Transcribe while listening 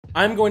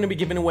I'm going to be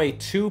giving away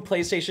 2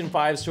 PlayStation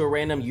 5s to a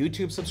random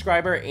YouTube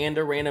subscriber and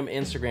a random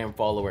Instagram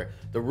follower.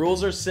 The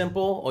rules are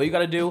simple. All you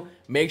gotta do,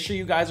 make sure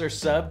you guys are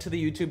subbed to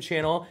the YouTube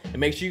channel, and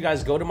make sure you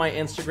guys go to my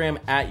Instagram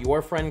at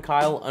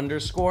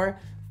yourfriendkyle_.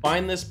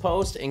 Find this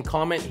post and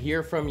comment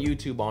 "here from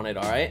YouTube" on it,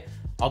 all right?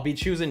 I'll be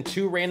choosing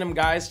 2 random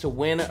guys to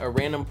win a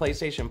random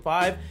PlayStation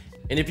 5.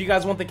 And if you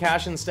guys want the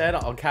cash instead,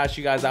 I'll cash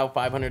you guys out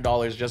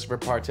 $500 just for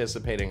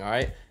participating, all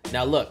right?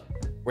 Now look,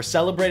 we're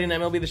celebrating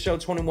MLB the Show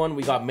 21.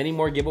 We got many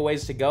more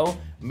giveaways to go.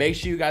 Make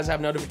sure you guys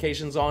have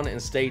notifications on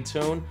and stay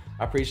tuned.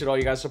 I appreciate all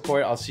you guys'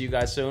 support. I'll see you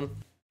guys soon.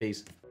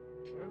 Peace.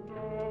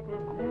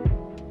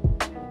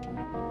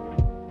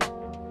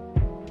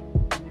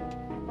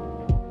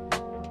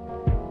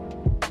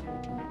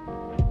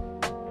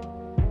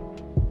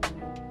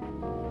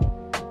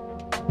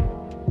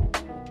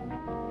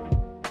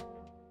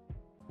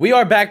 We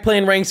are back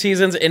playing ranked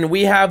seasons, and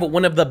we have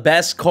one of the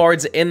best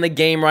cards in the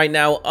game right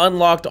now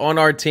unlocked on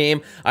our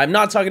team. I'm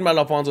not talking about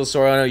Alfonso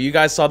Soriano. You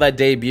guys saw that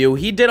debut.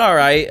 He did all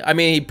right. I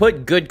mean, he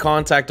put good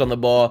contact on the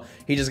ball.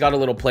 He just got a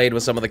little played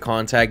with some of the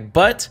contact,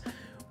 but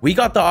we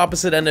got the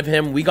opposite end of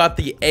him. We got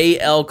the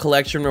AL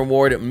collection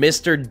reward,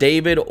 Mr.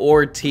 David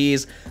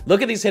Ortiz.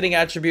 Look at these hitting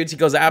attributes. He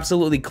goes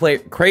absolutely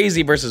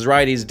crazy versus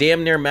righties,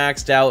 damn near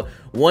maxed out.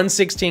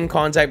 116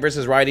 contact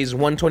versus righties,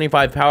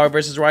 125 power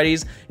versus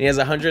righties. He has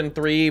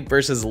 103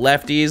 versus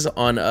lefties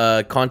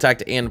on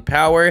contact and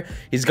power.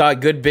 He's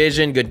got good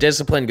vision, good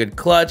discipline, good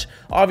clutch.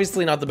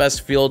 Obviously not the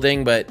best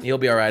fielding, but he'll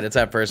be all right. It's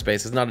at first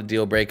base. It's not a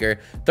deal breaker.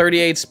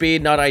 38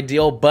 speed, not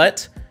ideal,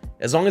 but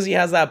as long as he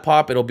has that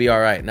pop, it'll be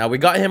all right. Now, we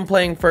got him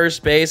playing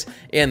first base,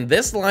 and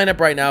this lineup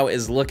right now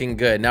is looking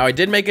good. Now, I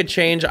did make a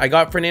change. I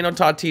got Fernando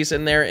Tatis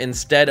in there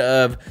instead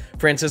of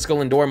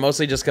Francisco Lindor,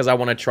 mostly just because I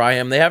want to try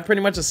him. They have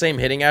pretty much the same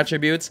hitting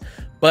attributes,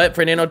 but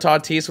Fernando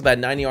Tatis with that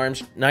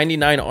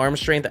 99 arm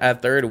strength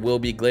at third will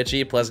be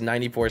glitchy, plus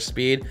 94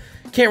 speed.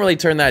 Can't really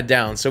turn that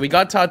down. So we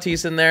got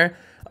Tatis in there.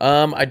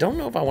 I don't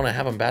know if I want to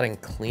have him batting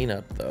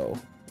cleanup, though.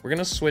 We're going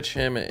to switch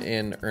him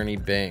in Ernie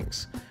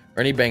Banks.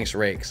 Ernie Banks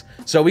rakes.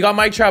 So we got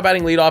Mike Trout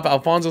batting leadoff,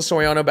 Alfonso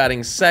Soriano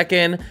batting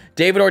second,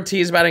 David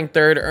Ortiz batting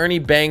third, Ernie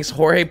Banks,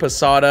 Jorge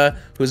Posada,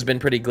 who's been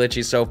pretty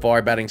glitchy so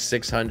far, batting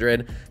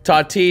 600.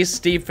 Tatis,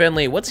 Steve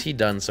Finley, what's he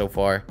done so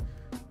far?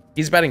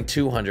 He's batting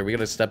 200. We got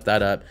to step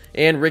that up.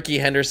 And Ricky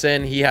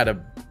Henderson, he had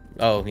a...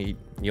 Oh, he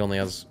only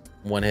has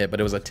 1 hit, but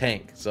it was a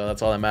tank, so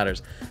that's all that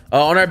matters.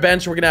 On our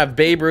bench, we're going to have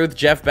Babe Ruth,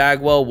 Jeff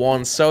Bagwell,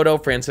 Juan Soto,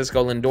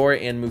 Francisco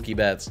Lindor, and Mookie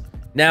Betts.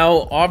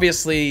 Now,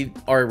 obviously,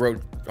 our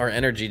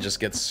energy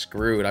just gets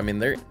screwed. I mean,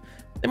 they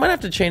might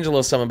have to change a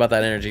little something about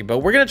that energy, but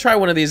we're gonna try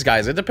one of these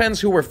guys. It depends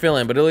who we're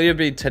feeling, but it'll either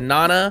be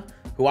Tanana,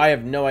 who I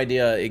have no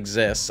idea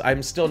exists.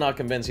 I'm still not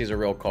convinced he's a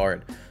real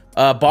card.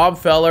 Bob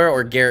Feller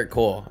or Garrett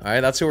Cole. All right,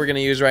 that's who we're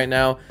gonna use right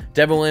now.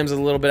 Devin Williams is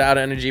a little bit out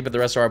of energy, but the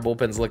rest of our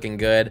bullpen's looking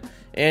good.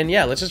 And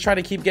yeah, let's just try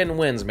to keep getting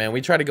wins, man.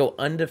 We try to go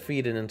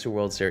undefeated into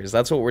World Series.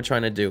 That's what we're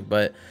trying to do.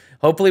 But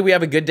hopefully we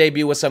have a good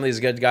debut with some of these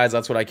good guys.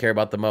 That's what I care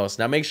about the most.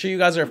 Now, make sure you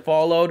guys are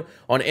followed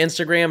on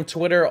Instagram,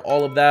 Twitter,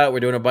 all of that.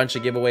 We're doing a bunch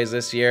of giveaways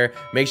this year.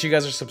 Make sure you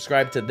guys are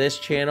subscribed to this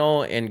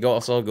channel, and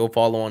also go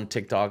follow on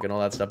TikTok and all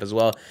that stuff as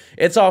well.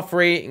 It's all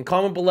free. And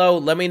comment below.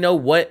 Let me know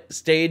what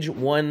stage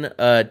 1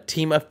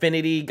 team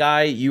affinity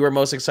guy you are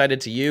most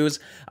excited to use.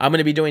 I'm going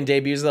to be doing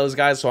debuts of those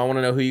guys, so I want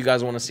to know who you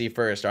guys want to see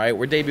first. All right,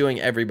 we're debuting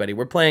everybody.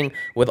 We're playing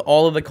with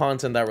all of the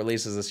content that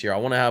releases this year. I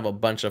want to have a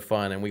bunch of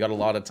fun, and we got a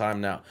lot of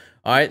time now.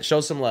 All right, show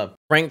some love.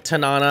 Frank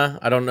Tanana,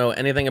 I don't know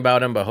anything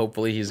about him, but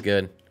hopefully he's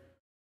good.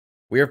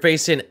 We are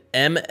facing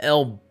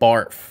ML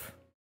Barf.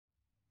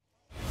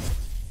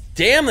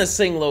 Damn, this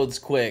thing loads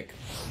quick.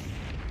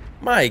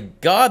 My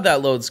God,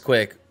 that loads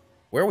quick.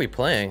 Where are we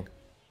playing?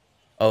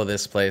 Oh,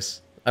 this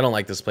place. I don't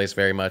like this place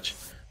very much,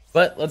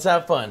 but let's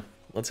have fun.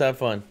 Let's have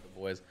fun,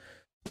 boys.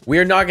 We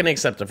are not going to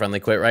accept a friendly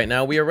quit right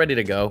now. We are ready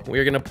to go. We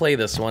are going to play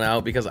this one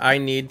out because I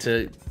need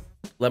to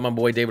let my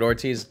boy David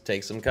Ortiz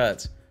take some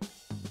cuts.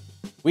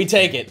 We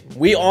take it.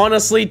 We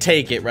honestly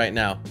take it right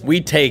now. We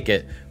take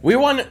it. We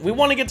want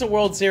to get to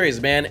World Series,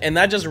 man, and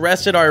that just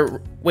rested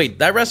our... Wait,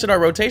 that rested our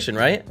rotation,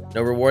 right?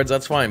 No rewards,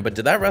 that's fine. But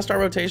did that rest our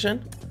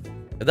rotation?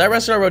 If that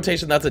rested our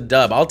rotation, that's a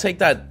dub. I'll take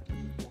that.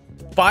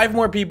 5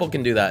 more people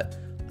can do that.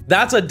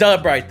 That's a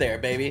dub right there,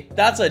 baby.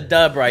 That's a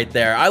dub right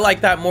there. I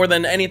like that more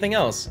than anything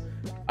else.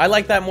 I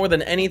like that more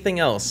than anything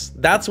else.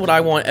 That's what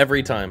I want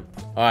every time.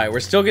 All right, we're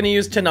still going to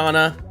use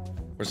Tanana.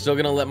 We're still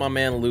going to let my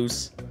man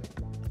loose.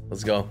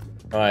 Let's go.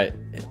 All right.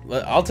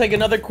 I'll take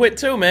another quit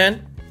too,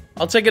 man.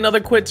 I'll take another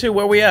quit too.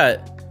 Where we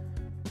at?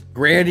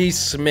 Granny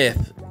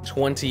Smith,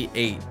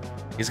 28.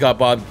 He's got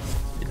Bob.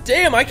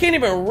 Damn, I can't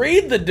even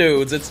read the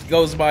dudes. It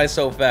goes by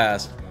so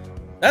fast.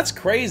 That's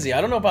crazy.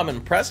 I don't know if I'm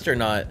impressed or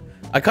not.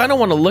 I kind of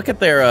want to look at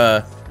their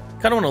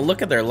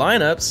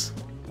lineups.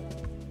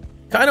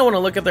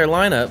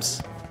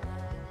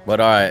 But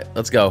all right,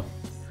 let's go.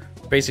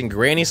 Facing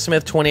Granny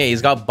Smith, 28.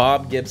 He's got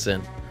Bob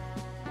Gibson.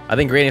 I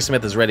think Granny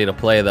Smith is ready to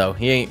play though.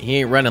 He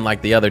ain't running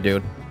like the other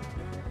dude.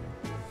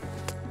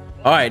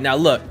 All right, now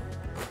look.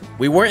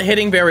 We weren't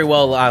hitting very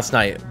well last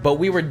night, but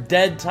we were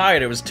dead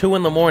tired. It was 2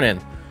 in the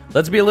morning.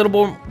 Let's be a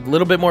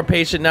little bit more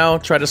patient now.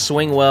 Try to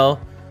swing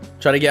well.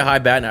 Try to get high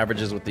batting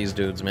averages with these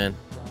dudes, man.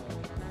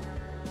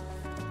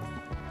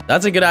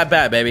 That's a good at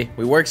bat, baby.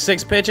 We work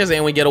 6 pitches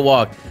and we get a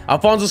walk.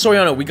 Alfonso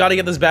Soriano, we got to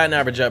get this batting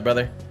average up,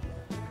 brother.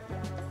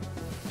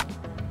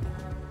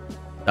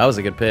 That was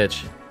a good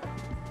pitch.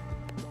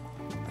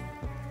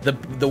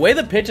 The way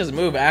the pitches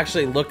move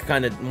actually look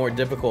kind of more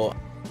difficult.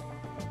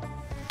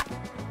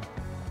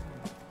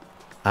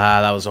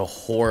 Ah, that was a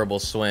horrible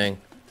swing.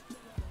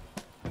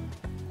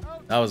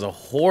 That was a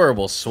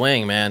horrible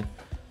swing, man.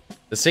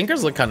 The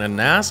sinkers look kind of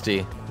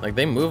nasty. Like,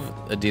 they move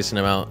a decent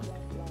amount.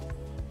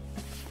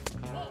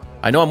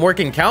 I know I'm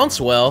working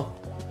counts well.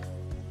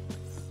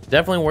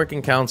 Definitely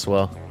working counts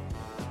well.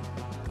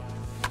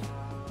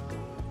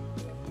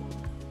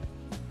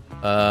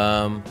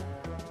 I'm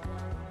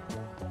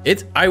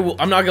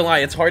not gonna lie,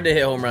 it's hard to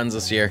hit home runs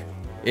this year.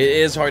 It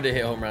is hard to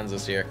hit home runs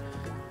this year.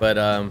 But,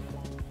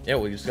 yeah,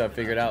 we just gotta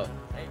figure it out.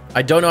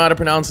 I don't know how to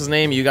pronounce his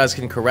name. You guys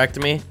can correct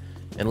me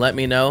and let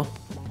me know.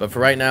 But for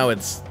right now,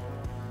 it's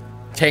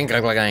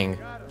Tankagang.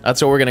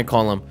 That's what we're gonna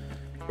call him.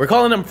 We're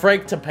calling him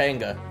Frank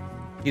Topanga.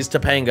 He's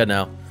Topanga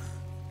now.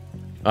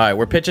 Alright,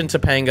 we're pitching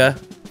Topanga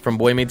from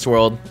Boy Meets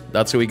World.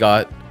 That's who we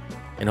got.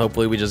 And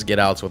hopefully we just get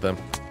outs with him.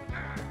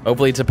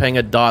 Hopefully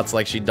Topanga dots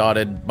like she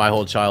dotted my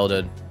whole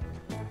childhood.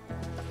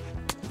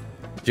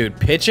 Dude,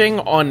 pitching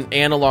on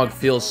analog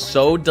feels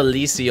so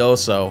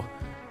delicioso.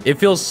 It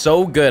feels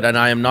so good, and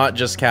I am not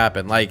just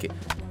capping. Like,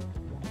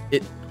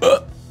 it...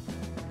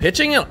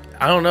 pitching,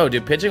 I don't know,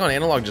 dude. Pitching on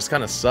analog just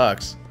kind of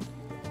sucks.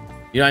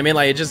 You know what I mean?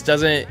 Like, it just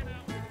doesn't...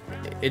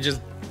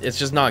 It's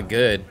just not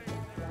good.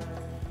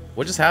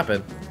 What just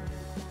happened?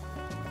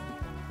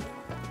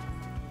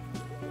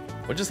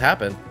 What just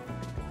happened?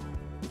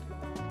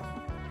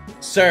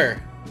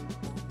 Sir.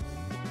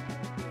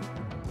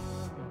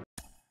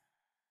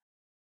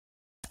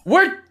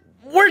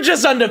 We're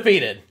just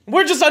undefeated.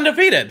 We're just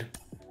undefeated.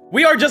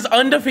 We are just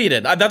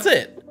undefeated. That's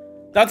it.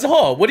 That's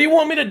all. What do you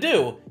want me to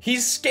do?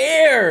 He's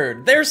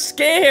scared. They're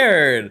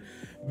scared.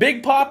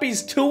 Big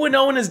Poppy's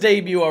 2-0 in his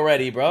debut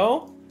already,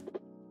 bro.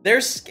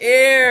 They're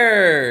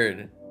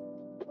scared.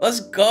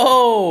 Let's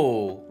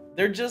go.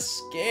 They're just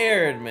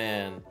scared,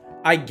 man.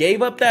 I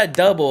gave up that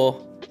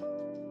double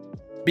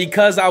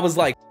because I was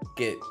like,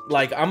 F it.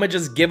 Like, I'm gonna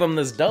just give him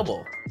this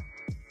double.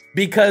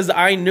 Because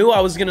I knew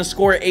I was gonna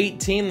score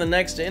 18 the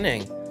next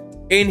inning.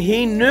 And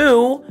he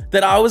knew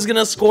that I was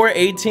gonna score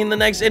 18 the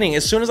next inning.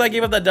 As soon as I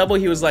gave up that double,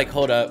 he was like,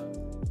 hold up.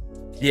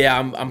 Yeah,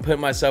 I'm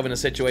putting myself in a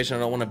situation I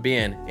don't wanna be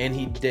in. And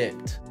he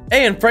dipped.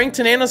 Hey, and Frank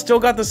Tanana still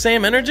got the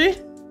same energy?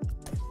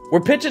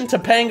 We're pitching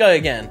Topanga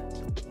again.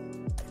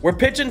 We're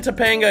pitching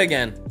Topanga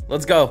again.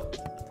 Let's go.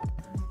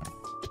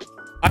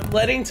 I'm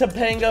letting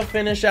Topanga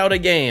finish out a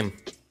game.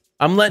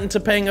 I'm letting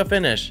Topanga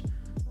finish.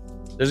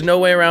 There's no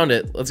way around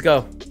it. Let's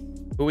go.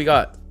 Who we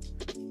got?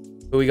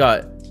 Who we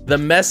got? The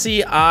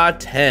Messi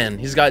A10.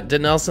 He's got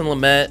Denelson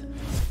Lamet.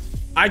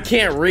 I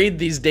can't read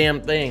these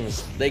damn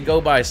things. They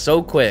go by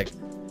so quick.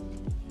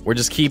 We're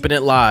just keeping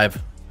it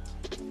live.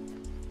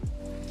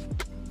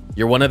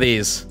 You're one of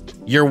these.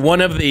 You're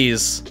one of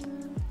these.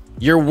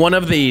 You're one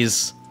of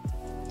these.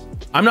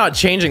 I'm not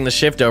changing the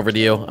shift over to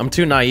you. I'm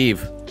too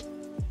naive.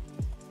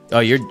 Oh,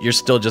 you're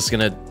still just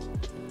gonna...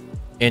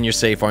 And you're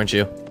safe, aren't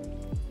you?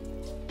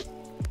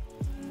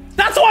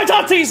 That's why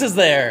Tatis is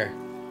there!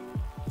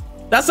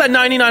 That's that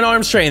 99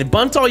 arms train.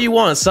 Bunt all you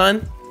want,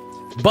 son.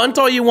 Bunt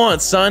all you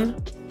want,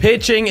 son.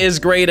 Pitching is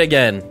great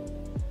again.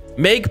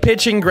 Make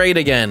pitching great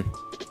again.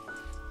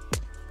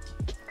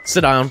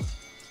 Sit down.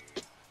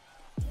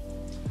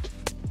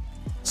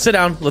 Sit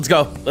down. Let's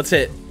go. Let's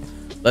hit.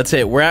 Let's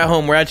hit. We're at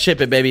home. We're at Ship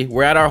It, baby.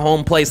 We're at our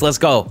home place. Let's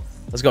go.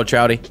 Let's go,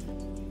 Trouty.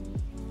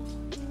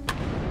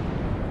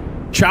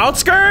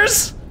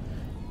 Troutskers?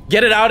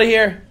 Get it out of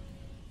here.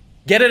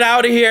 Get it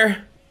out of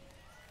here.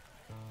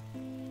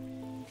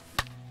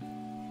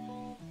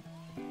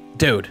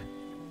 Dude.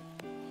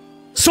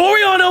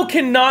 Soriano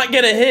cannot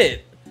get a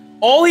hit.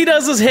 All he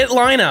does is hit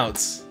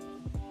lineouts.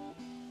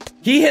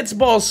 He hits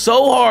balls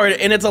so hard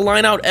and it's a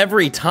lineout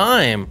every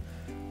time.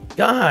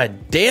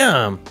 God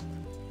damn.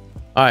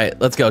 All right,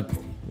 let's go.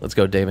 Let's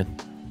go, David.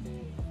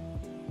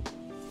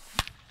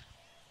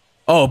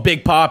 Oh,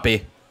 Big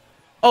Poppy.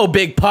 Oh,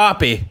 Big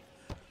Poppy.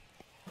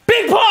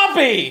 Big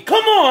Poppy!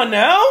 Come on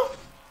now.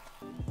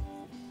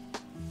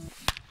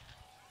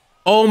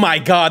 Oh my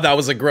God, that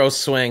was a gross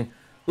swing.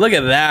 Look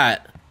at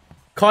that.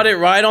 Caught it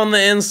right on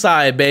the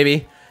inside,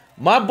 baby.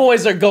 My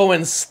boys are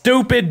going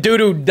stupid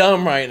doo-doo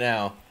dumb right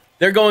now.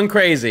 They're going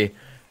crazy.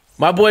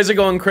 My boys are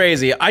going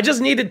crazy. I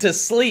just needed to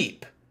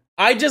sleep.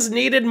 I just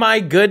needed my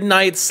good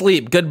night's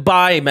sleep.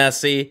 Goodbye,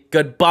 Messi.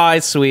 Goodbye,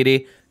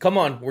 sweetie. Come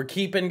on, we're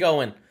keeping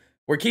going.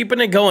 We're keeping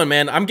it going,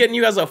 man. I'm getting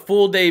you guys a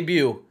full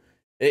debut.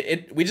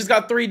 We just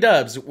got 3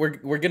 dubs.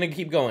 We're gonna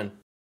keep going.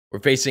 We're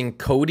facing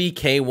Cody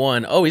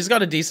K1. Oh, he's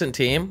got a decent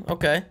team.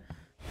 Okay.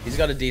 He's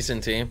got a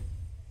decent team.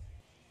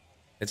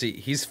 Let's see.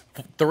 He's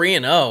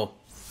 3-0.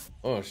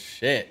 Oh,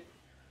 shit.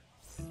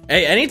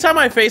 Hey, anytime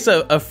I face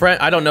a friend,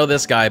 I don't know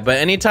this guy, but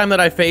anytime that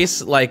I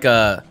face like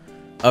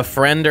a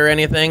friend or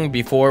anything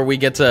before we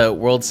get to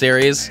World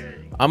Series,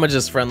 I'm gonna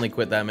just friendly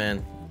quit that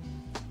man.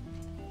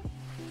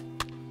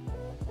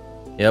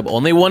 Yep,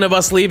 only one of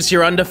us leaves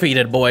here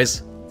undefeated,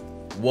 boys.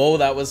 Whoa,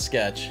 that was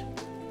sketch.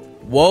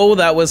 Whoa,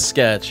 that was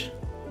sketch.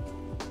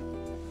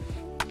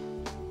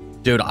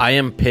 Dude, I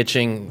am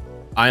pitching.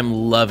 I'm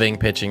loving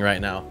pitching right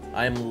now.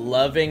 I'm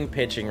loving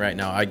pitching right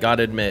now. I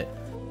gotta admit.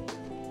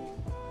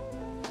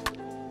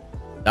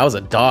 That was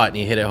a dot and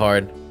he hit it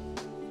hard.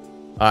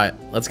 All right,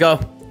 let's go.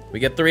 We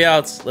get 3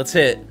 outs. Let's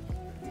hit.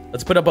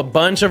 Let's put up a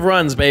bunch of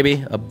runs,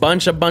 baby. A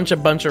bunch of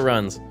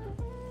runs.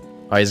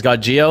 All right, he's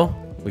got Geo.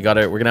 We're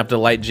gonna have to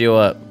light Geo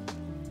up.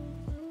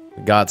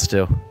 Gots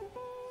to.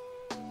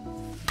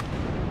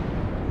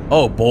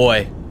 Oh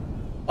boy.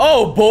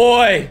 Oh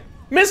boy.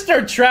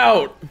 Mr.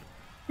 Trout.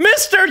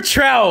 Mr.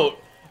 Trout.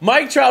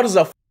 Mike Trout is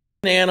a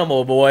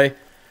animal, boy.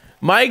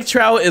 Mike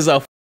Trout is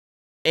a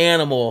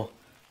animal.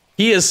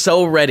 He is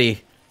so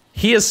ready.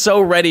 He is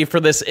so ready for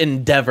this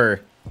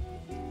endeavor.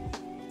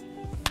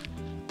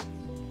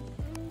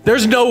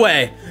 There's no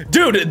way.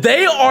 Dude,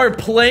 they are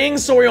playing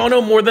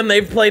Soriano more than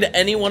they've played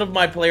any one of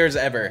my players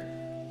ever.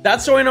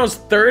 That's Soriano's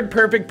 3rd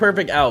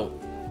perfect out.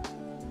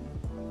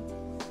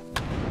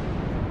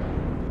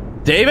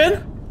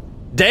 David?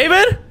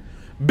 David?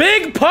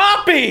 Big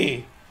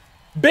Poppy!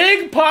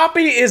 Big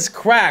Poppy is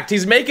cracked.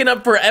 He's making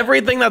up for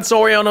everything that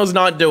Soriano's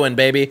not doing,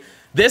 baby.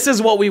 This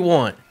is what we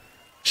want.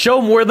 Show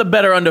him we're the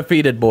better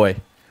undefeated boy.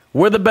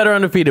 We're the better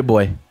undefeated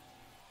boy.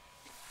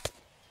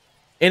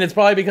 And it's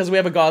probably because we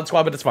have a God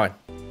Squad, but it's fine.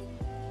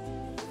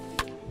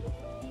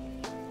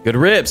 Good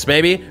rips,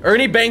 baby.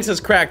 Ernie Banks is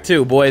cracked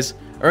too, boys.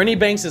 Ernie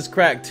Banks is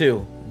cracked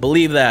too.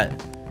 Believe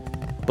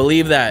that.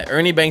 Believe that.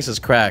 Ernie Banks is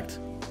cracked.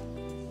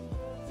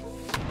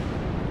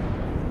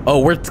 Oh,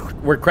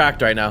 we're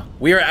cracked right now.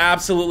 We are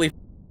absolutely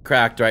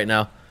cracked right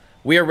now.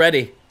 We are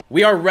ready.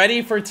 We are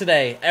ready for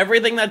today.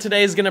 Everything that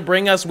today is going to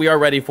bring us, we are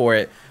ready for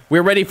it.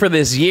 We're ready for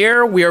this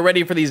year. We are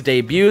ready for these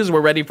debuts.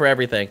 We're ready for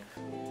everything.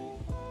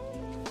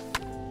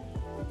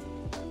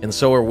 And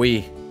so are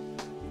we.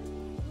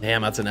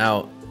 Damn, that's an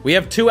out. We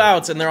have 2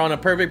 outs, and they're on a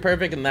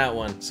perfect in that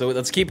one. So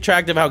let's keep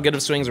track of how good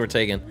of swings we're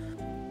taking.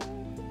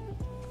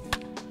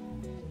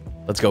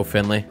 Let's go,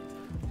 Finley.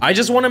 I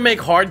just want to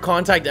make hard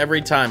contact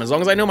every time. As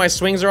long as I know my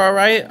swings are all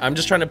right, I'm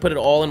just trying to put it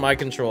all in my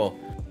control.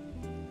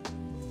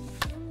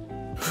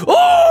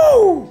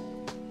 Oh!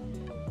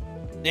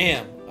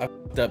 Damn, I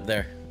f***ed up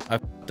there. I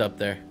f***ed up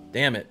there.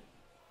 Damn it.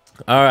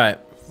 All right,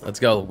 let's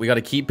go. We got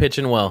to keep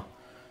pitching well.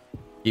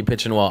 Keep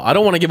pitching well. I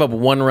don't want to give up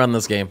 1 run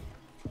this game.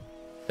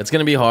 It's going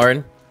to be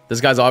hard. This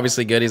guy's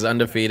obviously good. He's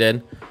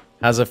undefeated.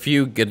 Has a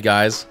few good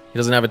guys. He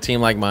doesn't have a team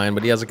like mine,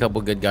 but he has a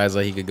couple good guys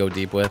that he could go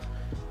deep with.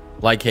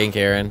 Like Hank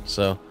Aaron,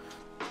 so...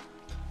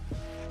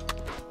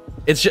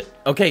 It's just...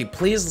 Okay,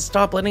 please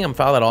stop letting him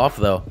foul that off,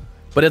 though.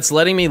 But it's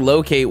letting me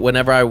locate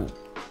whenever I...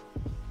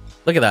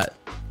 Look at that.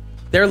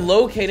 They're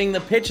locating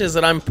the pitches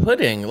that I'm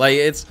putting. Like,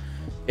 it's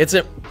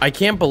a... I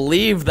can't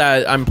believe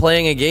that I'm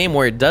playing a game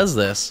where it does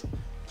this.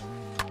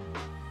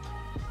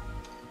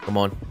 Come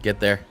on, get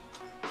there.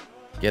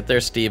 Get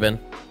there, Steven.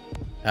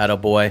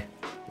 Attaboy.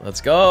 Let's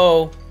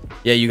go.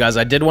 Yeah, you guys,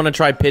 I did want to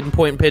try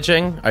pinpoint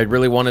pitching. I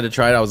really wanted to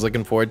try it. I was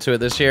looking forward to it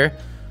this year.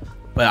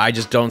 But I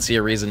just don't see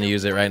a reason to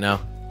use it right now.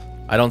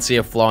 I don't see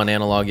a flaw in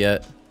analog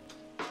yet.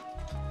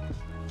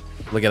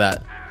 Look at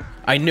that.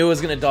 I knew it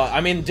was going to dot. I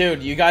mean,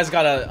 dude, you guys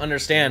got to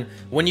understand.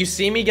 When you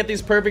see me get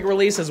these perfect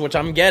releases, which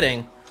I'm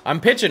getting,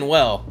 I'm pitching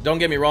well. Don't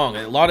get me wrong.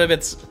 A lot of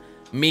it's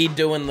me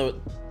doing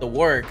the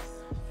work.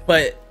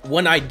 But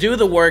when I do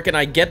the work and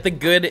I get the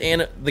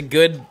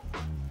good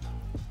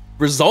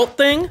result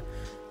thing,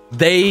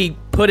 they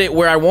put it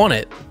where I want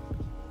it.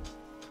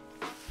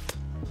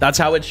 That's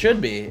how it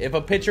should be. If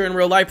a pitcher in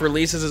real life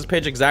releases his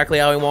pitch exactly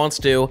how he wants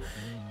to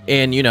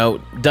and, you know,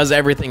 does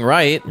everything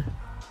right,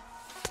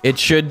 it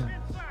should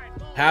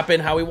happen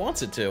how he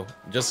wants it to.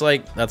 Just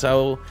like that's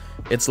how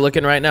it's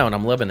looking right now, and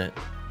I'm loving it.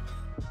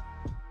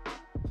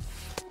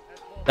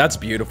 That's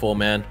beautiful,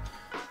 man.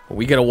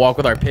 We get a walk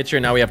with our pitcher,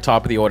 and now we have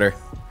top of the order.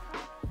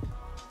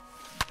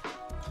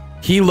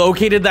 He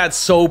located that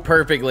so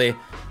perfectly.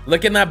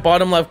 Look in that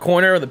bottom left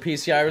corner of the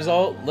PCI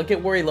result. Look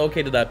at where he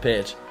located that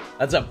pitch.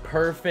 That's a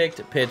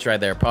perfect pitch right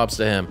there. Props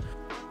to him.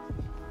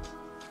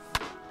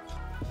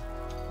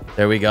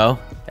 There we go.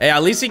 Hey,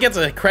 at least he gets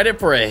a credit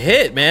for a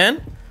hit,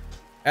 man.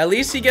 At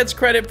least he gets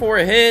credit for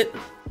a hit.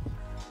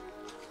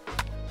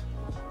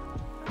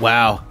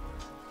 Wow.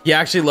 He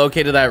actually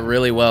located that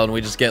really well, and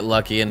we just get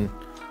lucky and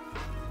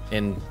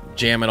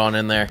jam it on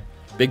in there.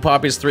 Big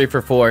Poppy's 3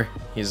 for 4.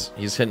 He's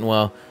hitting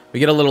well. We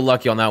get a little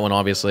lucky on that one,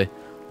 obviously.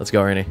 Let's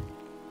go, Ernie.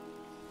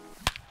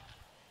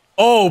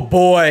 Oh,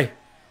 boy.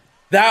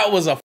 That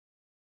was a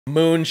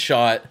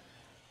moonshot.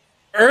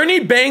 Ernie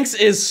Banks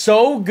is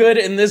so good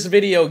in this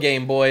video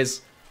game,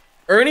 boys.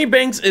 Ernie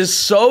Banks is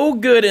so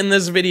good in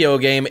this video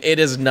game. It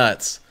is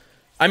nuts.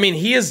 I mean,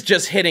 he is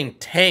just hitting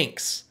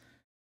tanks.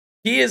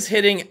 He is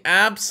hitting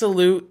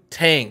absolute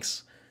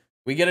tanks.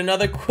 We get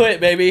another quit,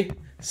 baby.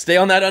 Stay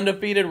on that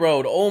undefeated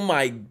road. Oh,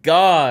 my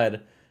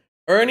God.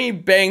 Ernie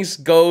Banks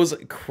goes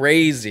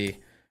crazy.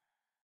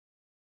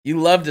 You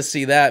love to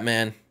see that,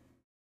 man.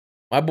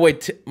 My boy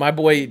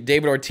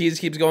David Ortiz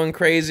keeps going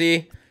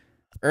crazy.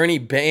 Ernie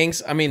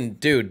Banks. I mean,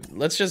 dude,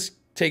 let's just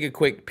take a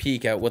quick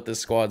peek at what this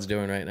squad's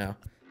doing right now.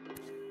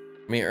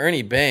 I mean,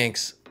 Ernie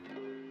Banks.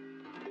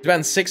 He's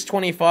batting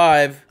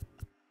 625.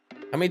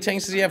 How many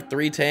tanks does he have?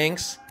 3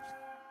 tanks.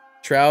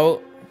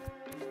 Trout.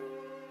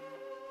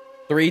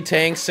 3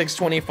 tanks,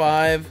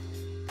 625.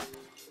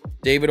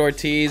 David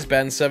Ortiz,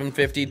 batting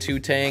 750, 2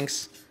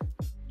 tanks.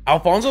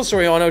 Alfonso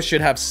Soriano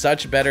should have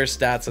such better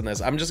stats in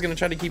this. I'm just going to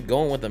try to keep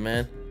going with him,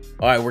 man.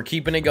 All right, we're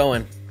keeping it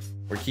going.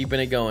 We're keeping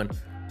it going.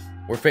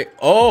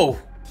 Oh!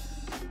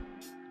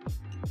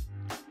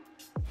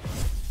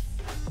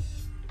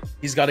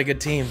 He's got a good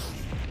team.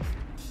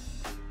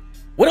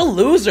 What a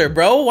loser,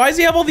 bro. Why does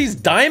he have all these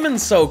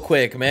diamonds so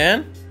quick,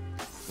 man?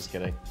 Just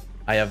kidding.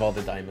 I have all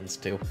the diamonds,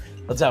 too.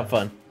 Let's have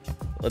fun.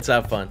 Let's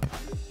have fun.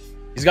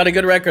 He's got a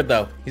good record,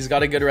 though. He's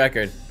got a good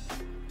record.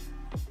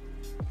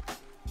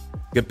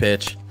 Good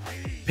pitch.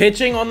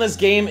 Pitching on this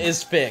game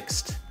is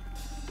fixed.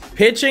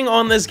 Pitching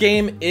on this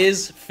game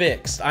is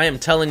fixed. I am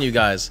telling you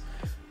guys.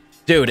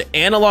 Dude,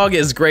 analog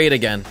is great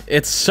again.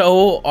 It's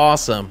so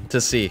awesome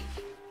to see.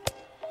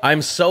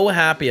 I'm so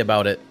happy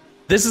about it.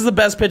 This is the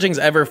best pitching's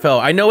ever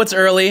felt. I know it's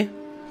early,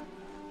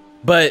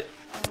 but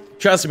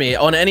trust me,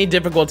 on any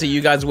difficulty,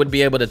 you guys would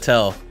be able to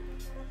tell.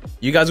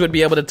 You guys would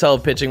be able to tell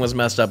if pitching was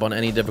messed up on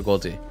any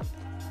difficulty.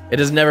 It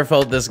has never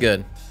felt this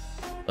good.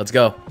 Let's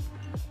go.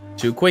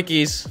 2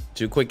 quickies,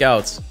 2 quick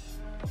outs.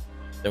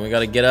 Then we got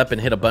to get up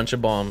and hit a bunch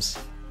of bombs.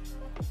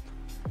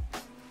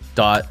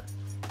 Dot.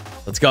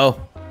 Let's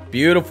go.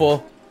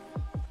 Beautiful.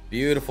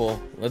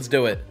 Beautiful. Let's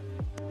do it.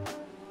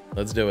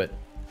 Let's do it.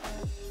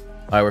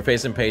 All right, we're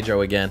facing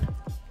Pedro again.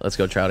 Let's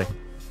go, Trouty.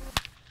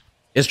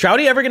 Is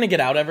Trouty ever going to get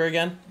out ever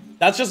again?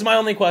 That's just my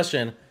only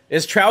question.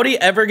 Is Trouty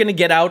ever going to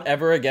get out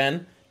ever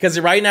again? Because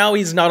right now,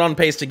 he's not on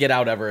pace to get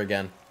out ever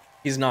again.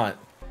 He's not.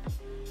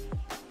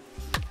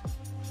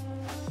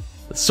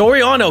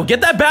 Soriano,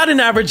 get that batting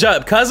average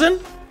up, cousin.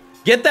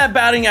 Get that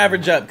batting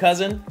average up,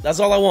 cousin. That's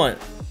all I want.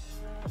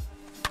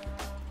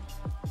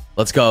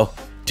 Let's go.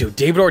 Dude,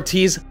 David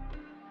Ortiz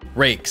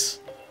rakes.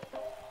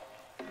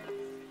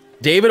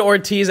 David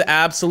Ortiz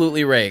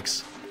absolutely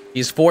rakes.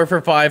 He's 4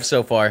 for 5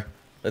 so far.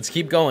 Let's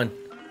keep going.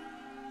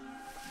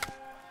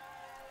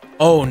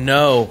 Oh,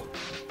 no.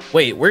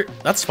 Wait,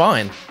 that's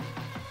fine.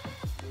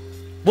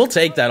 We'll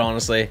take that,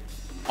 honestly.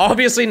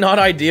 Obviously not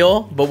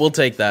ideal, but we'll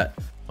take that.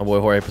 My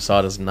boy Jorge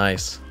Posada's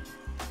nice.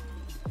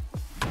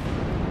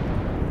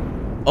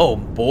 Oh,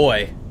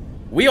 boy.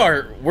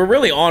 We're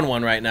really on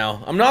one right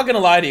now. I'm not gonna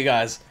lie to you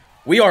guys.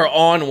 We are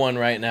on one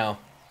right now.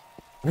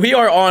 We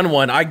are on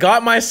one. I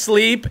got my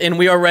sleep, and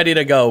we are ready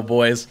to go,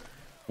 boys.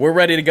 We're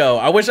ready to go.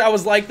 I wish I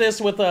was like this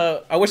with my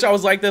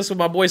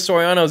boy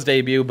Soriano's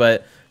debut,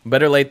 but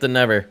better late than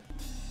never.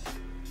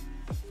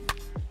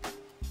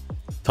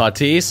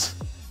 Tatis?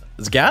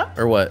 Is Gap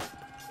or what?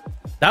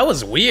 That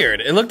was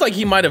weird. It looked like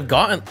he might have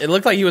gotten. It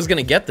looked like he was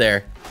gonna get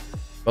there,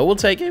 but we'll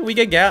take it. We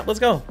get Gap. Let's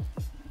go.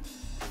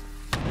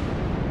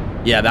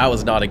 Yeah, that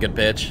was not a good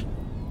pitch.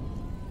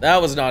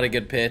 That was not a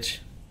good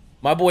pitch.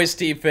 My boy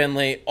Steve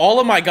Finley.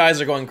 All of my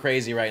guys are going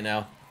crazy right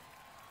now.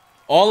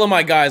 All of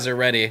my guys are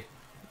ready,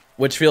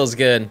 which feels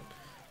good.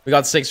 We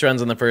got 6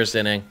 runs in the first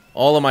inning.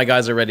 All of my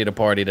guys are ready to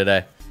party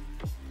today.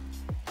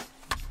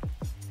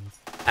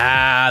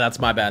 Ah, that's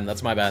my bad.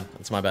 That's my bad.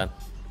 That's my bad.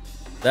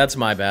 That's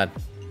my bad.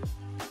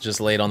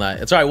 Just late on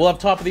that. It's all right. We'll have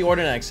top of the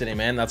order next inning,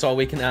 man. That's all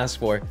we can ask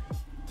for.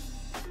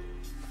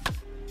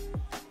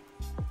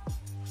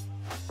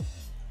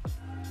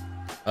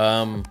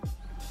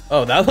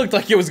 Oh, that looked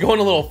like it was going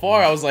a little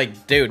far. I was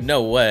like, dude,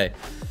 no way.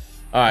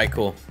 All right,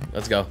 cool.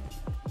 Let's go.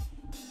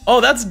 Oh,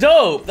 that's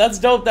dope. That's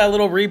dope, that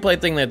little replay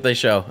thing that they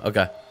show.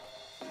 Okay.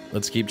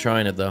 Let's keep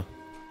trying it, though.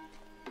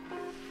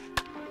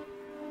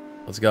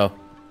 Let's go.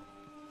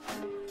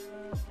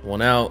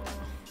 1 out.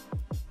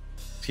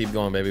 Let's keep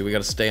going, baby. We got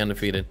to stay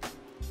undefeated.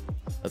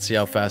 Let's see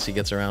how fast he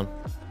gets around.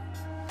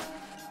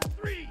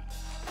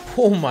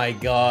 Oh, my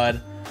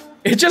God.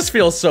 It just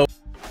feels so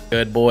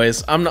good,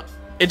 boys.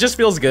 It just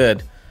feels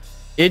good.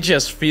 It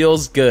just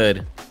feels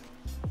good.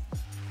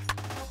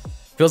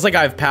 Feels like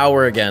I have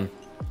power again.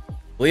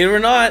 Believe it or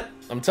not,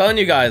 I'm telling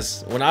you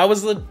guys, when I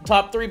was the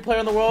top 3 player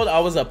in the world, I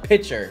was a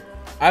pitcher.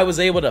 I was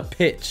able to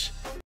pitch.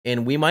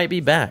 And we might be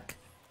back.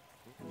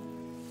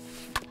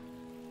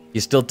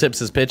 He still tips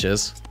his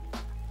pitches.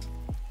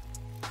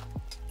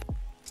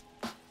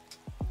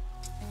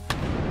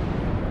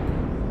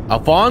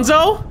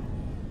 Alfonso?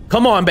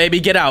 Come on, baby,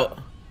 get out.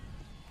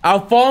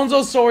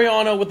 Alfonso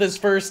Soriano with his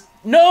first...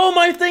 No,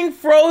 my thing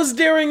froze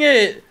during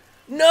it.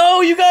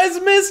 No, you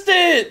guys missed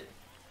it.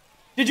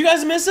 Did you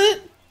guys miss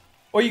it?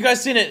 Or you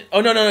guys seen it?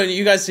 Oh, no, no, no,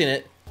 you guys seen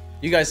it.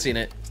 You guys seen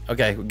it.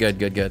 Okay, good,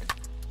 good, good.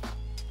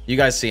 You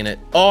guys seen it.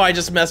 Oh, I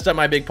just messed up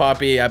my Big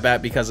Papi at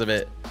bat because of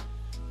it.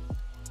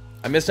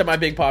 I messed up my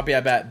Big Papi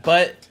at bat,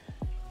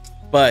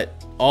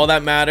 but all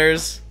that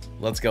matters,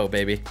 let's go,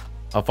 baby.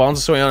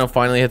 Alfonso Soriano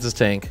finally hits his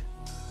tank.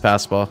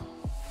 Fastball.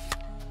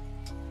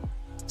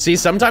 See,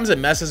 sometimes it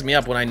messes me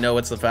up when I know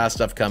it's the fast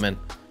stuff coming.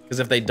 Because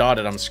if they dot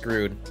it, I'm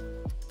screwed.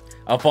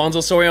 Alfonso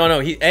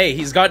Soriano,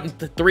 he's gotten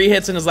 3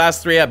 hits in his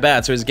last 3 at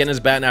bat, so he's getting his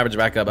batting average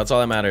back up. That's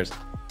all that matters.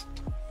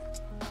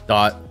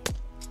 Dot.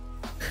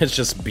 It's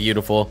just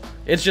beautiful.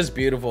 It's just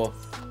beautiful.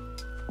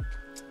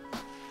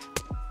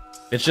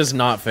 It's just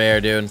not fair,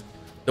 dude.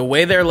 The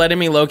way they're letting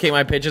me locate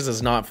my pitches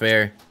is not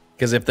fair.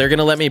 Because if they're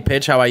gonna let me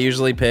pitch how I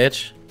usually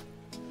pitch,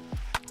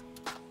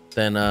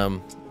 then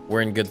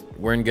we're in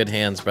good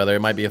hands, brother. It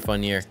might be a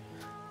fun year.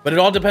 But it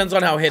all depends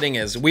on how hitting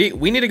is. We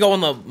need to go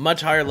on the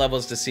much higher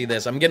levels to see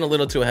this. I'm getting a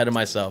little too ahead of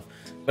myself.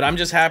 But I'm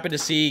just happy to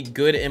see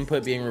good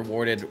input being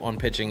rewarded on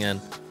pitching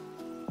end.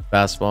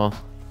 Fastball.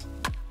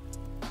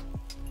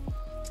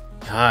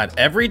 God,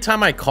 every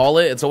time I call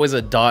it, it's always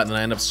a dot and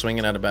I end up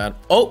swinging at a bat.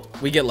 Oh,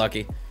 we get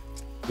lucky.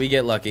 We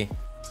get lucky.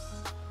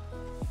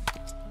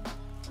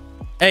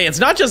 Hey, it's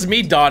not just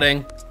me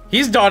dotting.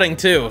 He's dotting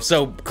too.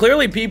 So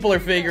clearly people are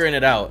figuring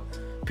it out.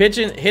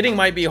 Hitting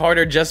might be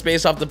harder just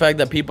based off the fact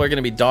that people are going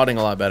to be dotting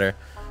a lot better.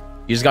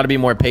 You just got to be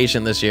more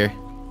patient this year.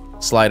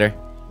 Slider.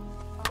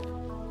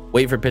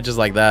 Wait for pitches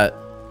like that.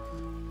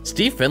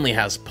 Steve Finley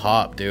has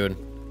pop, dude.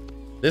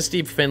 This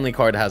Steve Finley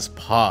card has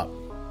pop.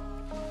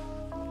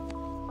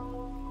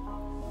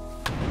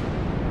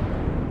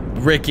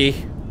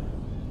 Ricky.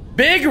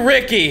 Big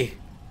Ricky.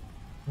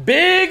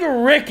 Big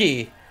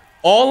Ricky.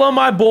 All of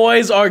my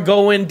boys are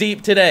going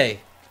deep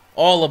today.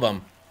 All of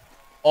them.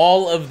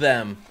 All of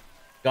them.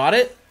 Got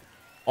it?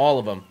 All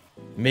of them.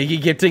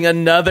 Miggy gifting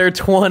another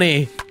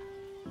 20.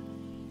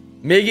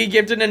 Miggy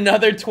gifting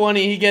another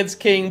 20. He gets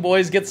king.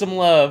 Boys, get some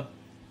love.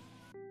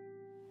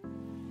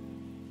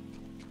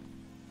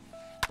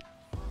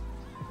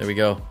 There we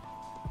go.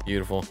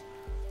 Beautiful.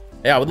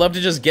 Yeah, I would love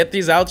to just get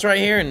these outs right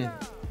here and,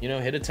 you know,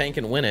 hit a tank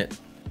and win it.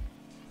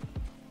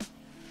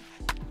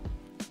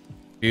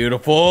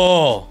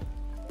 Beautiful.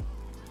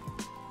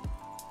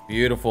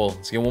 Beautiful.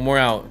 Let's get one more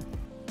out.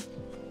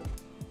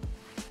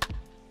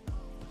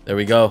 There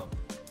we go.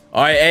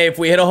 All right, hey, if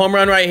we hit a home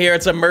run right here,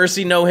 it's a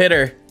mercy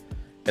no-hitter.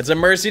 It's a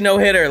mercy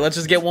no-hitter. Let's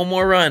just get one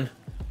more run.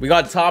 We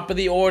got top of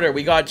the order.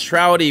 We got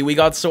Trouty. We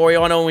got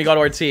Soriano, and we got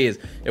Ortiz.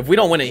 If we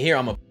don't win it here,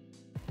 I'm a...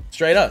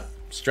 Straight up.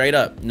 Straight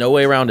up. No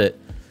way around it.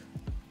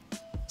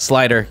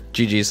 Slider.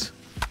 GG's.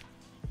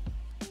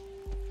 All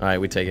right,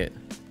 we take it.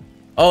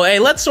 Oh, hey,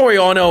 let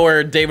Soriano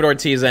or David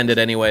Ortiz end it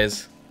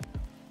anyways.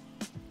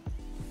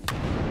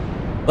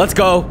 Let's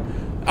go.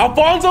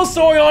 Alfonso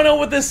Soriano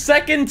with the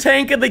second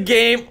tank of the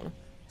game.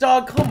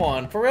 Dog, come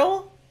on, for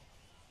real?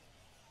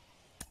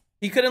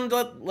 He couldn't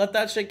let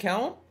that shit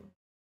count?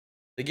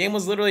 The game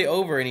was literally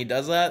over and he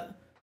does that?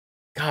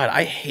 God,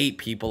 I hate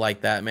people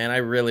like that, man. I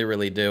really,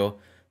 really do.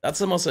 That's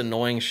the most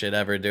annoying shit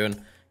ever,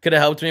 dude. Could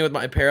have helped me with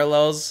my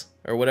parallels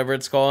or whatever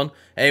it's called.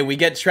 Hey, we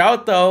get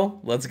Trout, though.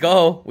 Let's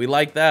go. We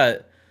like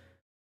that.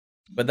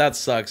 But that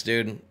sucks,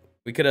 dude.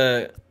 We could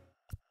have...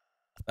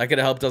 That could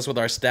have helped us with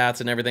our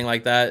stats and everything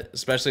like that.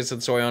 Especially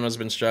since Soriano's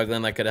been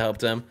struggling. That could have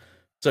helped him.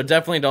 So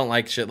definitely don't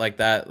like shit like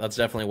that. That's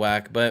definitely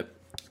whack. But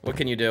what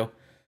can you do?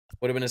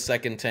 Would have been a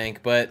second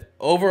tank. But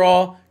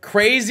overall,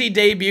 crazy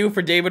debut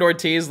for David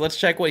Ortiz. Let's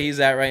check what he's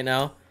at right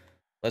now.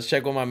 Let's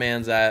check what my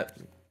man's at.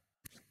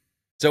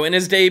 So in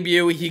his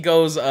debut, he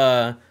goes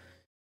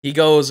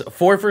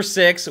 4 for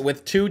 6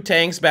 with 2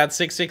 tanks, bat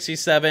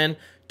 667,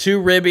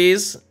 2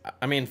 ribbies.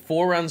 I mean,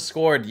 4 runs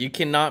scored. You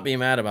cannot be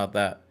mad about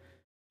that.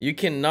 You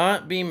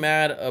cannot be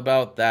mad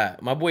about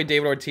that. My boy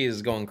David Ortiz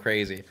is going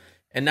crazy.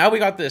 And now we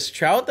got this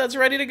Trout that's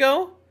ready to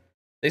go.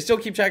 They still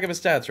keep track of his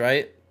stats,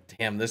 right?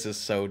 Damn, this is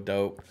so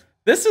dope.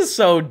 This is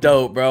so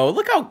dope, bro.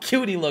 Look how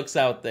cute he looks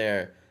out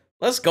there.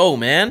 Let's go,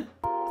 man.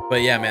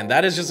 But yeah, man,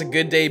 that is just a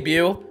good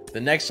debut.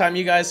 The next time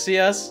you guys see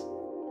us,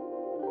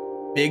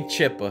 big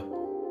chipper.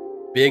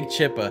 Big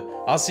chipper.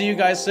 I'll see you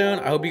guys soon.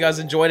 I hope you guys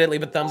enjoyed it.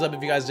 Leave a thumbs up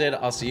if you guys did.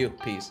 I'll see you.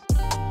 Peace.